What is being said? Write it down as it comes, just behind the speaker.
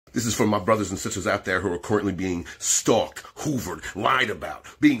This is for my brothers and sisters out there who are currently being stalked, hoovered, lied about,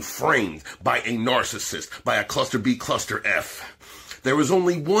 being framed by a narcissist, by a cluster B, cluster F. There is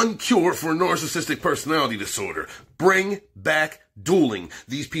only one cure for narcissistic personality disorder. Bring back dueling.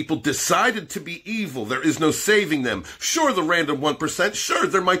 These people decided to be evil. There is no saving them. Sure, the random 1%. Sure,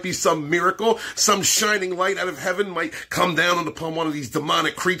 there might be some miracle. Some shining light out of heaven might come down upon one of these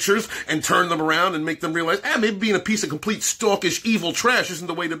demonic creatures and turn them around and make them realize, maybe being a piece of complete stalkish evil trash isn't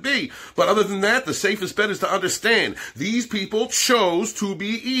the way to be. But other than that, the safest bet is to understand these people chose to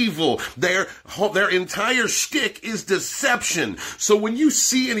be evil. Their entire shtick is deception. So when you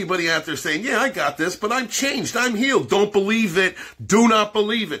see anybody out there saying, yeah, I got this, but I'm changed, I'm healed, don't believe it. Do not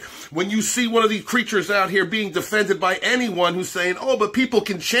believe it. When you see one of these creatures out here being defended by anyone who's saying, oh, but people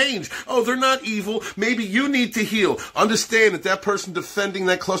can change. Oh, they're not evil. Maybe you need to heal. Understand that that person defending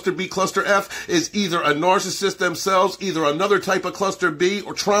that cluster B, cluster F is either a narcissist themselves, either another type of cluster B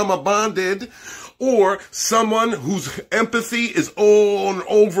or trauma bonded, or someone whose empathy is on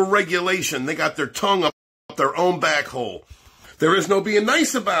overregulation. They got their tongue up their own back hole. There is no being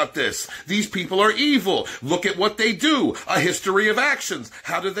nice about this. These people are evil. Look at what they do. A history of actions.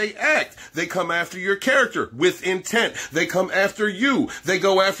 How do they act? They come after your character with intent. They come after you. They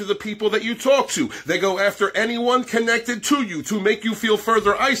go after the people that you talk to. They go after anyone connected to you to make you feel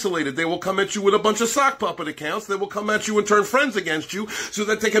further isolated. They will come at you with a bunch of sock puppet accounts. They will come at you and turn friends against you so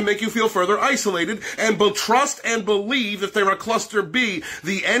that they can make you feel further isolated. And trust and believe if they're a cluster B,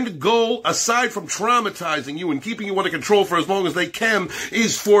 the end goal, aside from traumatizing you and keeping you under control for as long as they can,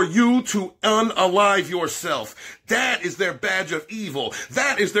 is for you to unalive yourself. That is their badge of evil.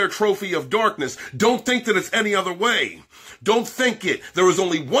 That is their trophy of darkness. Don't think that it's any other way. Don't think it. There is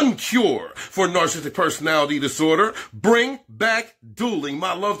only one cure for narcissistic personality disorder. Bring back dueling.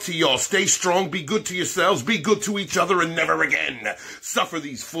 My love to y'all. Stay strong. Be good to yourselves. Be good to each other, and never again suffer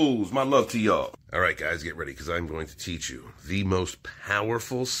these fools. My love to y'all. All right, guys, get ready, because I'm going to teach you the most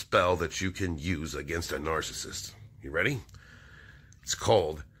powerful spell that you can use against a narcissist. You ready? It's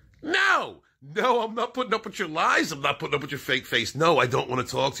called No! No, I'm not putting up with your lies. I'm not putting up with your fake face. No, I don't want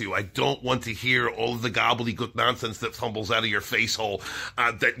to talk to you. I don't want to hear all of the gobbledygook nonsense that tumbles out of your face hole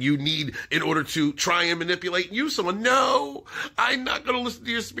that you need in order to try and manipulate and use someone. No, I'm not going to listen to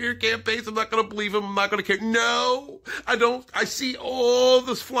your smear campaigns. I'm not going to believe them. I'm not going to care. No, I don't. I see all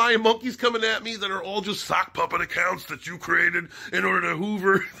this flying monkeys coming at me that are all just sock puppet accounts that you created in order to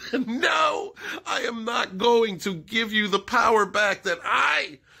hoover. No, I am not going to give you the power back that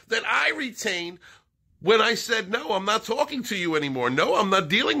I retained when I said, no, I'm not talking to you anymore. No, I'm not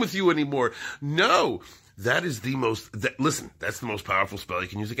dealing with you anymore. No, that is the most, listen, that's the most powerful spell you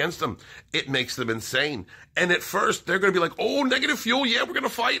can use against them. It makes them insane. And at first, they're going to be like, oh, negative fuel. Yeah, we're going to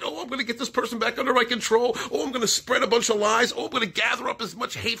fight. Oh, I'm going to get this person back under my control. Oh, I'm going to spread a bunch of lies. Oh, I'm going to gather up as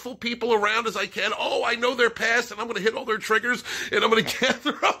much hateful people around as I can. Oh, I know their past, and I'm going to hit all their triggers, and I'm going to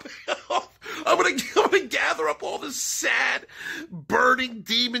gather up I'm gonna gather up all the sad, burning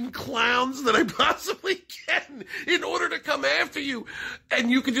demon clowns that I possibly can in order to come after you. And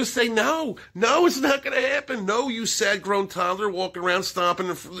you can just say, no, it's not gonna happen. No, you sad grown toddler walking around stomping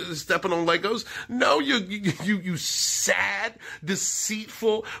and stepping on Legos. No, you sad,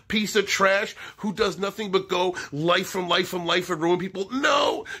 deceitful piece of trash who does nothing but go life from life and ruin people.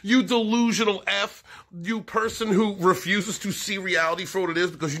 No, you delusional F, you person who refuses to see reality for what it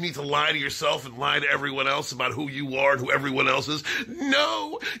is because you need to lie to yourself and lie to everyone else about who you are and who everyone else is.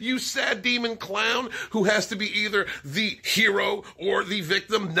 No, you sad demon clown who has to be either the hero or the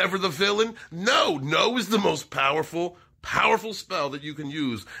victim, never the villain. No is the most powerful spell that you can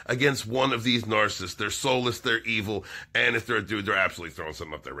use against one of these narcissists. They're soulless, they're evil, and if they're a dude, they're absolutely throwing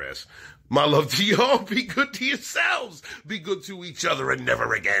something up their ass. My love to y'all. Be good to yourselves. Be good to each other, and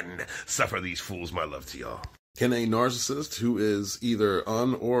never again suffer these fools. My love to y'all. Can a narcissist who is either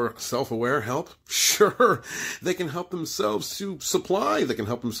un- or self-aware help? Sure. They can help themselves to supply. They can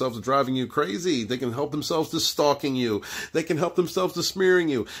help themselves to driving you crazy. They can help themselves to stalking you. They can help themselves to smearing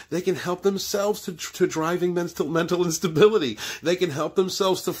you. They can help themselves to driving mental instability. They can help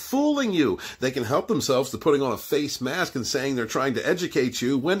themselves to fooling you. They can help themselves to putting on a face mask and saying they're trying to educate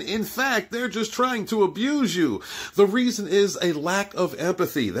you when in fact they're just trying to abuse you. The reason is a lack of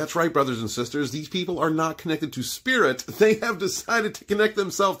empathy. That's right, brothers and sisters. These people are not connected to spirit. They have decided to connect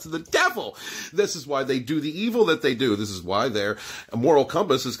themselves to the devil. This is why they do the evil that they do. This is why their moral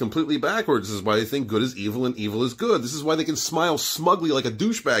compass is completely backwards. This is why they think good is evil and evil is good. This is why they can smile smugly like a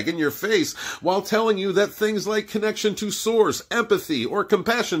douchebag in your face while telling you that things like connection to source, empathy, or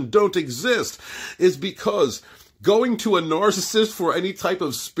compassion don't exist, is because going to a narcissist for any type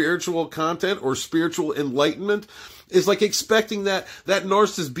of spiritual content or spiritual enlightenment is like expecting that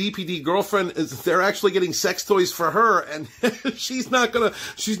narcissist BPD girlfriend they're actually getting sex toys for her, and she's not gonna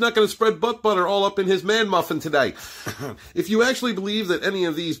spread butt butter all up in his man muffin today. If you actually believe that any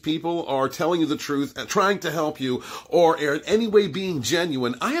of these people are telling you the truth and trying to help you, or are in any way being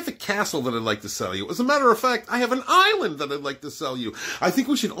genuine, I have a castle that I'd like to sell you. As a matter of fact, I have an island that I'd like to sell you. I think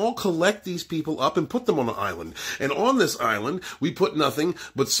we should all collect these people up and put them on an island. And on this island, we put nothing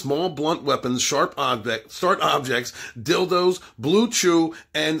but small blunt weapons, sharp objects, dildos, blue chew,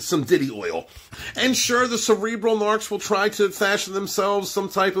 and some Diddy oil. And sure, the cerebral narcs will try to fashion themselves some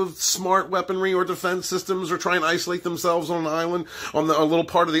type of smart weaponry or defense systems, or try and isolate themselves on an island, on a little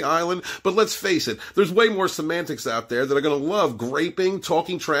part of the island. But let's face it, there's way more semantics out there that are going to love graping,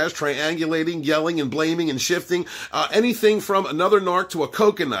 talking trash, triangulating, yelling and blaming and shifting, anything from another narc to a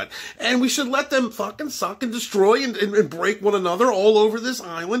coconut. And we should let them fucking suck and destroy and break one another all over this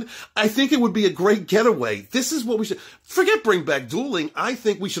island. I think it would be a great getaway. This is what we should... Forget bring back dueling. I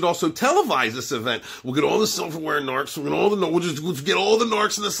think we should also televise this event. We'll get all the silverware narcs. We'll just get all the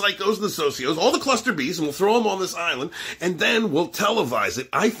narcs and the psychos and the socios, all the cluster Bs, and we'll throw them on this island, and then we'll televise it.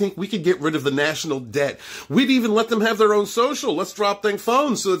 I think we could get rid of the national debt. We'd even let them have their own social. Let's drop their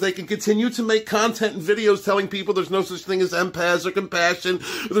phones so that they can continue to make content and videos telling people there's no such thing as empaths or compassion.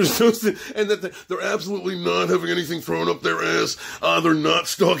 There's no, and that they're absolutely not having anything thrown up their ass. They're not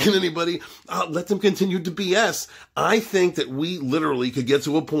stalking anybody. Let them continue to BS. I think that we literally could get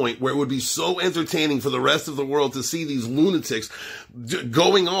to a point where it would be so entertaining for the rest of the world to see these lunatics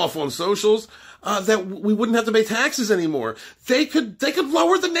going off on socials that we wouldn't have to pay taxes anymore. They could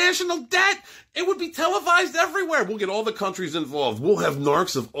lower the national debt. It would be televised everywhere. We'll get all the countries involved. We'll have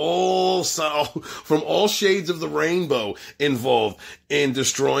narcs of from all shades of the rainbow involved in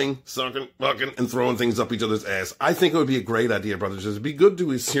destroying, sucking, fucking, and throwing things up each other's ass. I think it would be a great idea, brothers. Just be good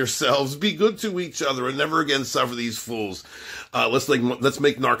to yourselves, be good to each other, and never again suffer these fools. Let's make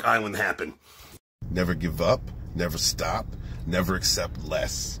Narc Island happen. Never give up, never stop, never accept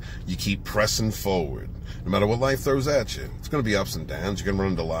less. You keep pressing forward. No matter what life throws at you, it's going to be ups and downs. You're going to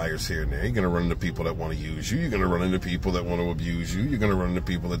run into liars here and there. You're going to run into people that want to use you. You're going to run into people that want to abuse you. You're going to run into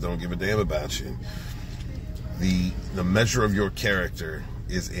people that don't give a damn about you. The measure of your character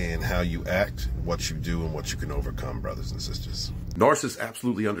is in how you act, what you do, and what you can overcome, brothers and sisters. Narcissists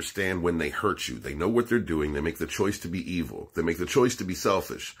absolutely understand when they hurt you. They know what they're doing. They make the choice to be evil. They make the choice to be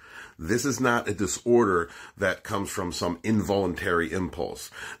selfish. This is not a disorder that comes from some involuntary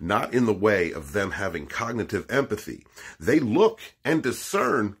impulse, not in the way of them having cognitive empathy. They look and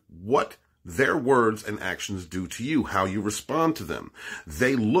discern what their words and actions do to you, how you respond to them.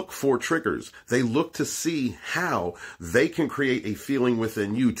 They look for triggers. They look to see how they can create a feeling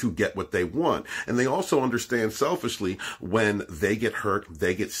within you to get what they want. And they also understand selfishly when they get hurt,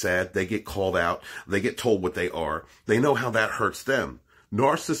 they get sad, they get called out, they get told what they are. They know how that hurts them.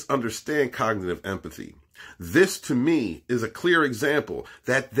 Narcissists understand cognitive empathy. This, to me, is a clear example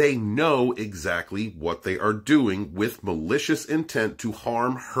that they know exactly what they are doing with malicious intent to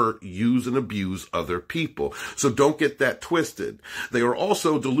harm, hurt, use, and abuse other people. So don't get that twisted. They are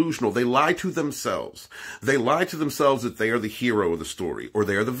also delusional. They lie to themselves. They lie to themselves that they are the hero of the story or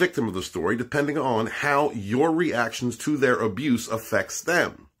they are the victim of the story, depending on how your reactions to their abuse affects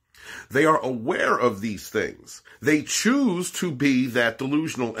them. They are aware of these things. They choose to be that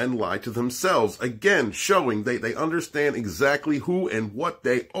delusional and lie to themselves, again, showing they understand exactly who and what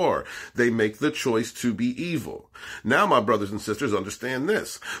they are. They make the choice to be evil. Now, my brothers and sisters, understand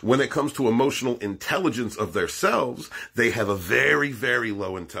this. When it comes to emotional intelligence of themselves, they have a very, very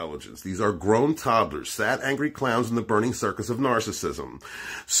low intelligence. These are grown toddlers, sad, angry clowns in the burning circus of narcissism.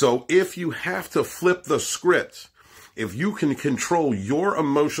 So if you have to flip the script, if you can control your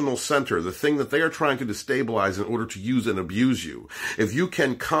emotional center, the thing that they are trying to destabilize in order to use and abuse you, if you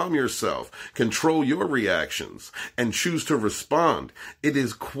can calm yourself, control your reactions, and choose to respond, it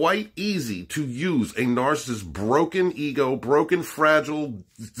is quite easy to use a narcissist's broken ego, broken, fragile,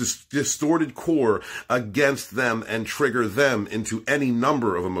 distorted core against them and trigger them into any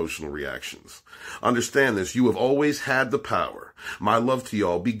number of emotional reactions. Understand this. You have always had the power. My love to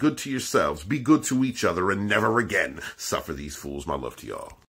y'all. Be good to yourselves. Be good to each other and never again suffer these fools. My love to y'all.